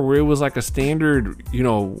before where it was like a standard, you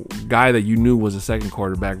know, guy that you knew was a second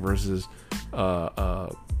quarterback versus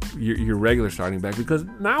your regular starting back, because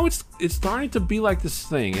now it's starting to be like this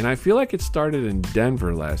thing. And I feel like it started in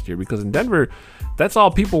Denver last year, because in Denver, that's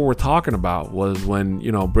all people were talking about was when,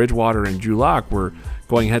 you know, Bridgewater and Drew Lock were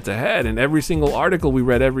going head to head, and every single article we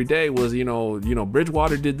read every day was, you know,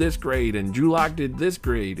 Bridgewater did this great and Drew Lock did this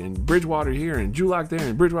great, and Bridgewater here and Drew Lock there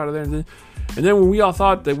and Bridgewater there, And then when we all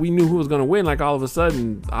thought that we knew who was going to win, like all of a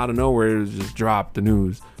sudden, out of nowhere, it was just dropped the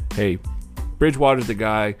news. Hey, Bridgewater's the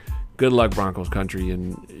guy. Good luck, Broncos country.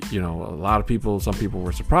 And, a lot of people, some people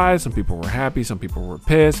were surprised. Some people were happy. Some people were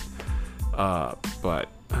pissed.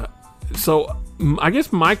 So I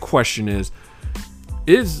guess my question is,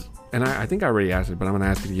 and I think I already asked it, but I'm going to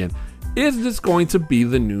ask it again. Is this going to be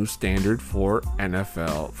the new standard for the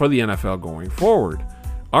NFL going forward?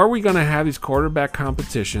 Are we going to have these quarterback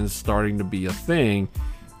competitions starting to be a thing?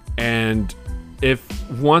 And if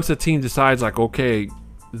once a team decides like, okay,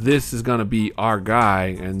 this is going to be our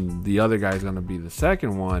guy and the other guy is going to be the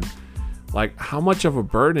second one, like how much of a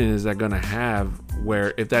burden is that going to have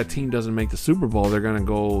where if that team doesn't make the Super Bowl, they're going to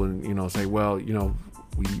go and, say, well,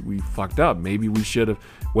 we fucked up. Maybe we should have,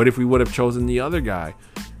 what if we would have chosen the other guy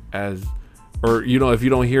if you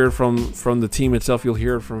don't hear it from the team itself, you'll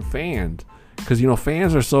hear it from fans. Because,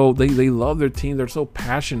 fans are so, they love their team. They're so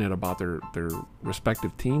passionate about their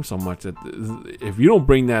respective team so much that if you don't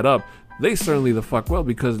bring that up, they certainly the fuck will.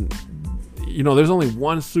 Because, there's only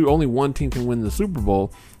one team can win the Super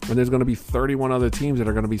Bowl. And there's going to be 31 other teams that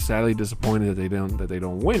are going to be sadly disappointed that they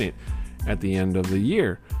don't win it at the end of the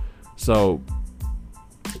year. So,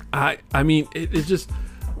 I mean, it just,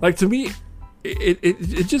 like, to me,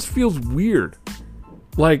 it just feels weird.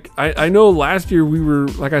 Like, I know last year we were,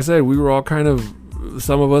 like I said, we were all kind of,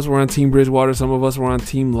 some of us were on Team Bridgewater, some of us were on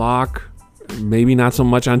Team Lock, maybe not so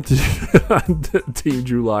much on Team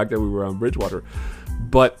Drew Lock that we were on Bridgewater.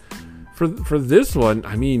 But for this one,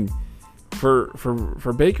 I mean,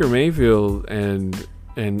 for Baker Mayfield and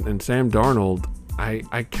Sam Darnold,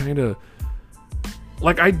 I kind of,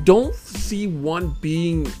 like, I don't see one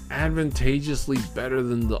being advantageously better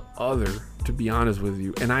than the other, to be honest with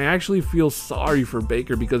you. And I actually feel sorry for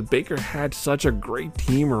Baker because Baker had such a great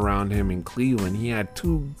team around him in Cleveland. He had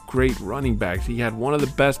 2 great running backs. He had one of the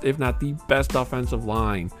best, if not the best, offensive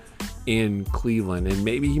line in Cleveland. And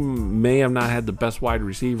maybe he may have not had the best wide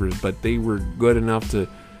receivers, but they were good enough to,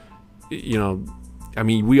 I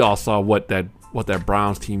mean, we all saw what that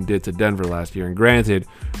Browns team did to Denver last year. And granted,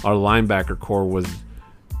 our linebacker core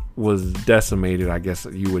was decimated, I guess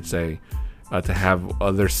you would say. To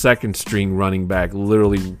have their second string running back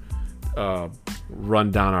literally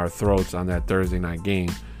run down our throats on that Thursday night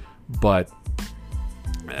game. But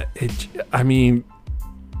I mean,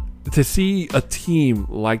 to see a team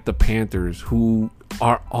like the Panthers who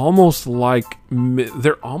are almost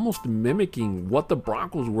they're almost mimicking what the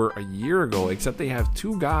Broncos were a year ago, except they have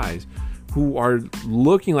 2 guys who are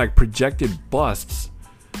looking like projected busts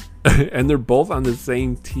and they're both on the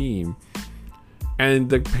same team.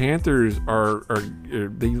 And the Panthers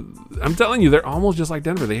I'm telling you, they're almost just like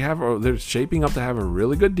Denver. They're shaping up to have a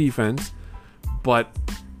really good defense, but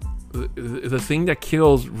the thing that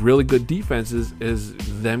kills really good defenses is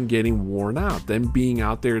them getting worn out, them being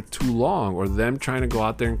out there too long, or them trying to go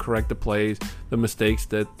out there and correct the plays, the mistakes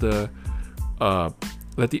that the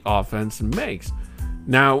offense makes.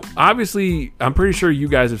 Now, obviously, I'm pretty sure you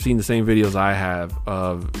guys have seen the same videos I have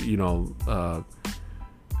of,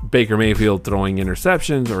 Baker Mayfield throwing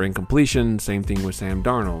interceptions or incompletion. Same thing with Sam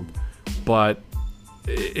Darnold. But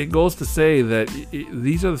it goes to say that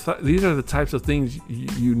these are the types of things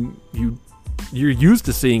you're used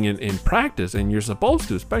to seeing in practice, and you're supposed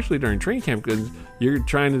to, especially during training camp, because you're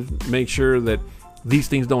trying to make sure that these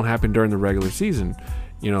things don't happen during the regular season,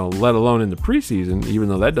 let alone in the preseason, even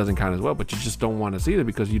though that doesn't count as well. But you just don't want to see that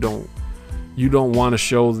because you don't want to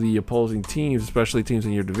show the opposing teams, especially teams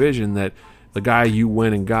in your division, that the guy you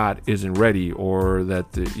went and got isn't ready, or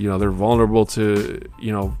that they're vulnerable to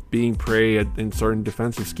being prey in certain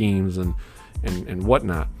defensive schemes and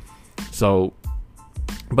whatnot. So,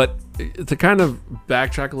 but to kind of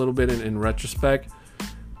backtrack a little bit in retrospect,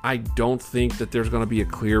 I don't think that there's going to be a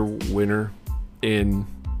clear winner in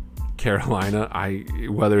Carolina.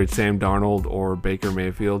 Whether it's Sam Darnold or Baker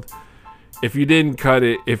Mayfield. If you didn't cut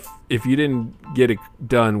it, if you didn't get it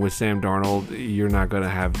done with Sam Darnold, you're not going to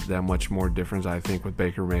have that much more difference, I think, with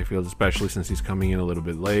Baker Mayfield, especially since he's coming in a little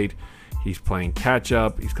bit late. He's playing catch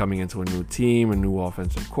up. He's coming into a new team, a new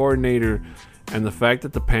offensive coordinator. And the fact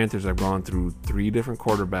that the Panthers have gone through 3 different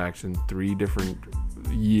quarterbacks in 3 different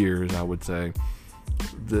years, I would say,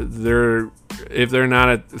 if they're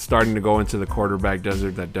not starting to go into the quarterback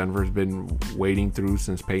desert that Denver's been wading through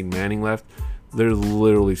since Peyton Manning left, they're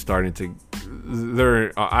literally starting to.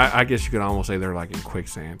 I guess you could almost say they're like in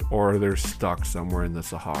quicksand, or they're stuck somewhere in the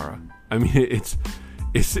Sahara. I mean, it's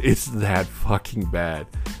that fucking bad.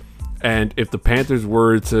 And if the Panthers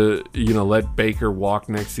were to, let Baker walk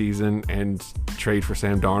next season and trade for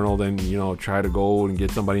Sam Darnold and, try to go and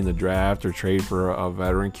get somebody in the draft or trade for a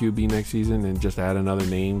veteran QB next season and just add another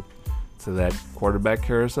name to that quarterback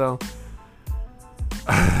carousel.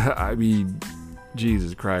 I mean,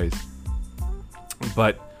 Jesus Christ.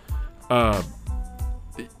 But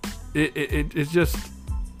it's just,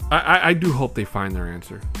 I do hope they find their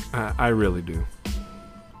answer. I really do.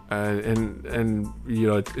 And you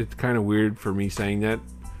know, it's kind of weird for me saying that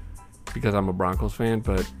because I'm a Broncos fan,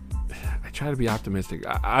 but I try to be optimistic.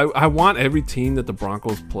 I want every team that the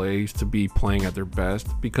Broncos plays to be playing at their best,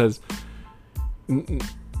 because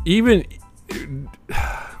even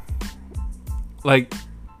like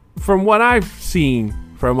from what I've seen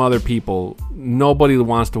from other people, nobody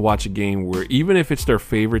wants to watch a game where, even if it's their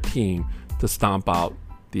favorite team, to stomp out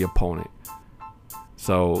the opponent.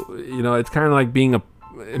 So, you know, it's kind of like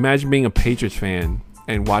imagine being a Patriots fan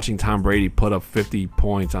and watching Tom Brady put up 50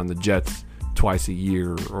 points on the Jets twice a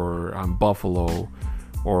year, or on Buffalo,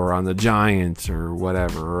 or on the Giants, or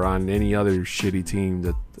whatever, or on any other shitty team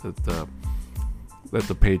that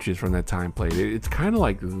the Patriots from that time played. It's kind of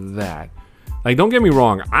like that. Like, don't get me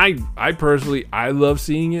wrong, I personally, I love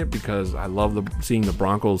seeing it because I love seeing the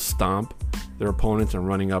Broncos stomp their opponents and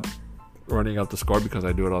running up the score, because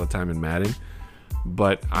I do it all the time in Madden.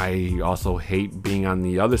 But I also hate being on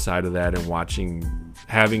the other side of that and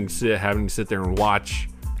having to sit there and watch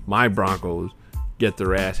my Broncos get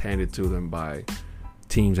their ass handed to them by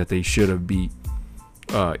teams that they should have beat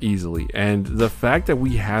easily. And the fact that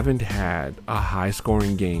we haven't had a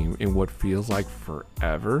high-scoring game in what feels like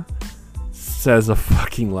forever says a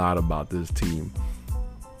fucking lot about this team.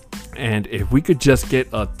 And if we could just get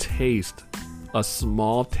a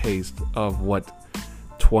small taste of what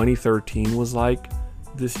 2013 was like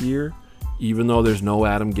this year, even though there's no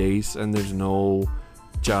Adam Gase and there's no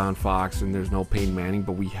John Fox and there's no Peyton Manning,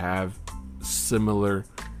 but we have similar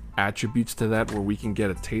attributes to that where we can get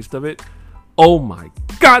a taste of it. Oh my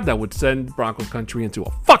God, that would send Broncos country into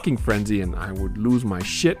a fucking frenzy, and I would lose my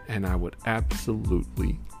shit, and I would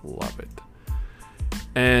absolutely love it.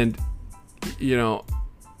 And, you know,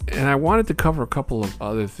 and I wanted to cover a couple of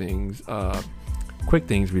other things, quick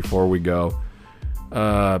things before we go.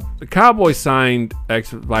 The Cowboys signed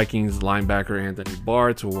ex-Vikings linebacker Anthony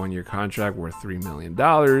Barr to a one-year contract worth $3 million,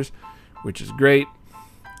 which is great.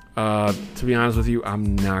 To be honest with you,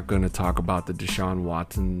 I'm not going to talk about the Deshaun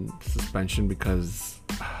Watson suspension because,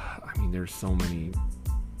 I mean, there's so many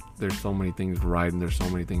things right and there's so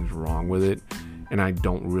many things wrong with it, and I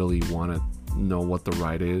don't really want to know what the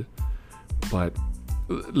right is. But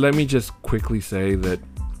let me just quickly say that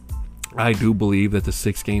I do believe that the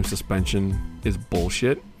 6-game suspension is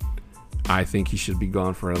bullshit. I think he should be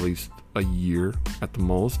gone for at least a year at the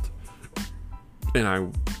most.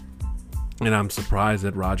 And I'm surprised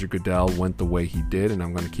that Roger Goodell went the way he did, and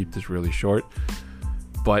I'm going to keep this really short.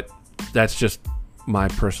 But that's just my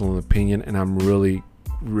personal opinion, and I'm really,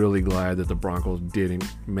 really glad that the Broncos didn't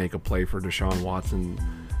make a play for Deshaun Watson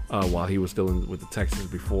while he was still with the Texans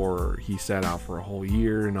before he sat out for a whole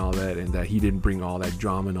year and all that, and that he didn't bring all that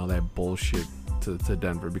drama and all that bullshit to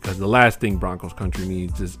Denver, because the last thing Broncos country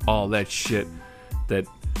needs is all that shit that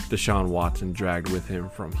Deshaun Watson dragged with him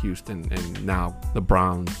from Houston, and now the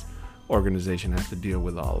Browns organization has to deal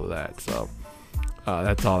with all of that. So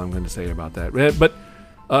that's all I'm going to say about that.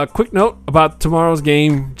 But quick note about tomorrow's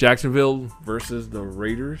game, Jacksonville versus the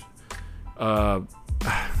Raiders.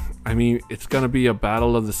 I mean, it's going to be a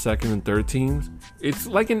battle of the second and third teams. It's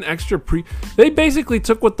like an extra they basically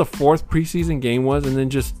took what the fourth preseason game was and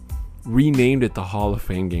then just renamed it the Hall of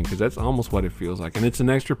Fame game, because that's almost what it feels like. And it's an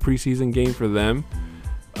extra preseason game for them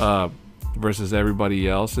versus everybody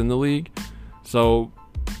else in the league. So,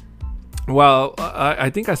 while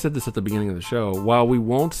I think I said this at the beginning of the show, while we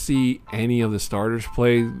won't see any of the starters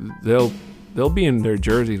play, they'll be in their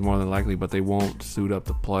jerseys more than likely, but they won't suit up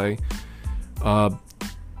to play.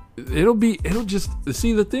 It'll just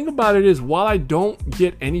see, the thing about it is, while I don't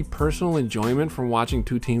get any personal enjoyment from watching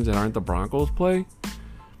two teams that aren't the Broncos play,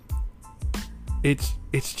 it's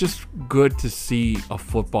just good to see a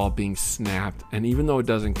football being snapped. And even though it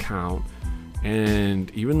doesn't count,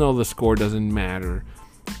 and even though the score doesn't matter,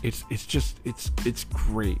 it's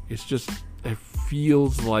great. It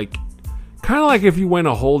feels like, kind of like if you went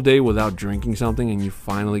a whole day without drinking something and you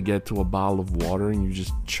finally get to a bottle of water and you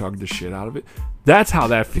just chug the shit out of it. That's how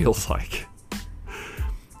that feels like.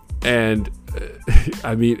 And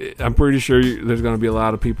I mean, I'm pretty sure there's going to be a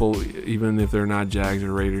lot of people, even if they're not Jags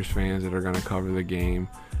or Raiders fans, that are going to cover the game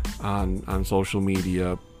on social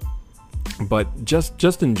media. But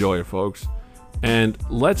just enjoy it, folks. And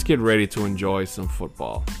let's get ready to enjoy some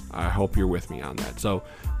football. I hope you're with me on that. So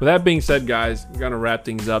with that being said, guys, I'm going to wrap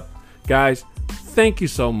things up. Guys, thank you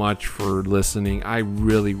so much for listening. I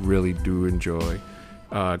really, really do enjoy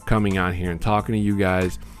coming on here and talking to you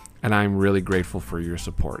guys. and I'm really grateful for your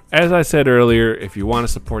support. As I said earlier, if you want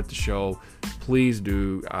to support the show, please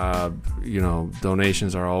do.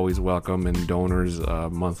 Donations are always welcome, and donors,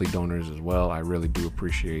 monthly donors as well. I really do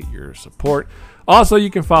appreciate your support. Also, you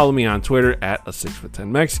can follow me on Twitter at a 6'10"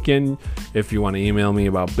 Mexican. If you want to email me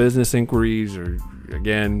about business inquiries, or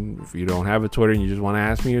again, if you don't have a Twitter and you just want to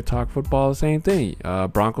ask me to talk football, the same thing.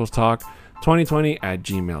 Broncos Talk 2020 at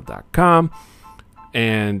gmail.com.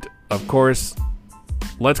 And of course,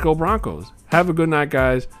 let's go Broncos. Have a good night,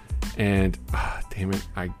 guys. And damn it,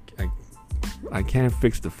 I can't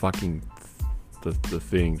fix the fucking the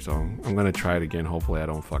thing, so I'm gonna try it again. Hopefully I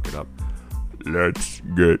don't fuck it up. Let's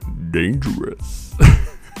get dangerous.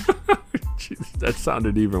 Jeez, that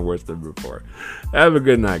sounded even worse than before. Have a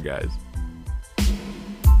good night, guys.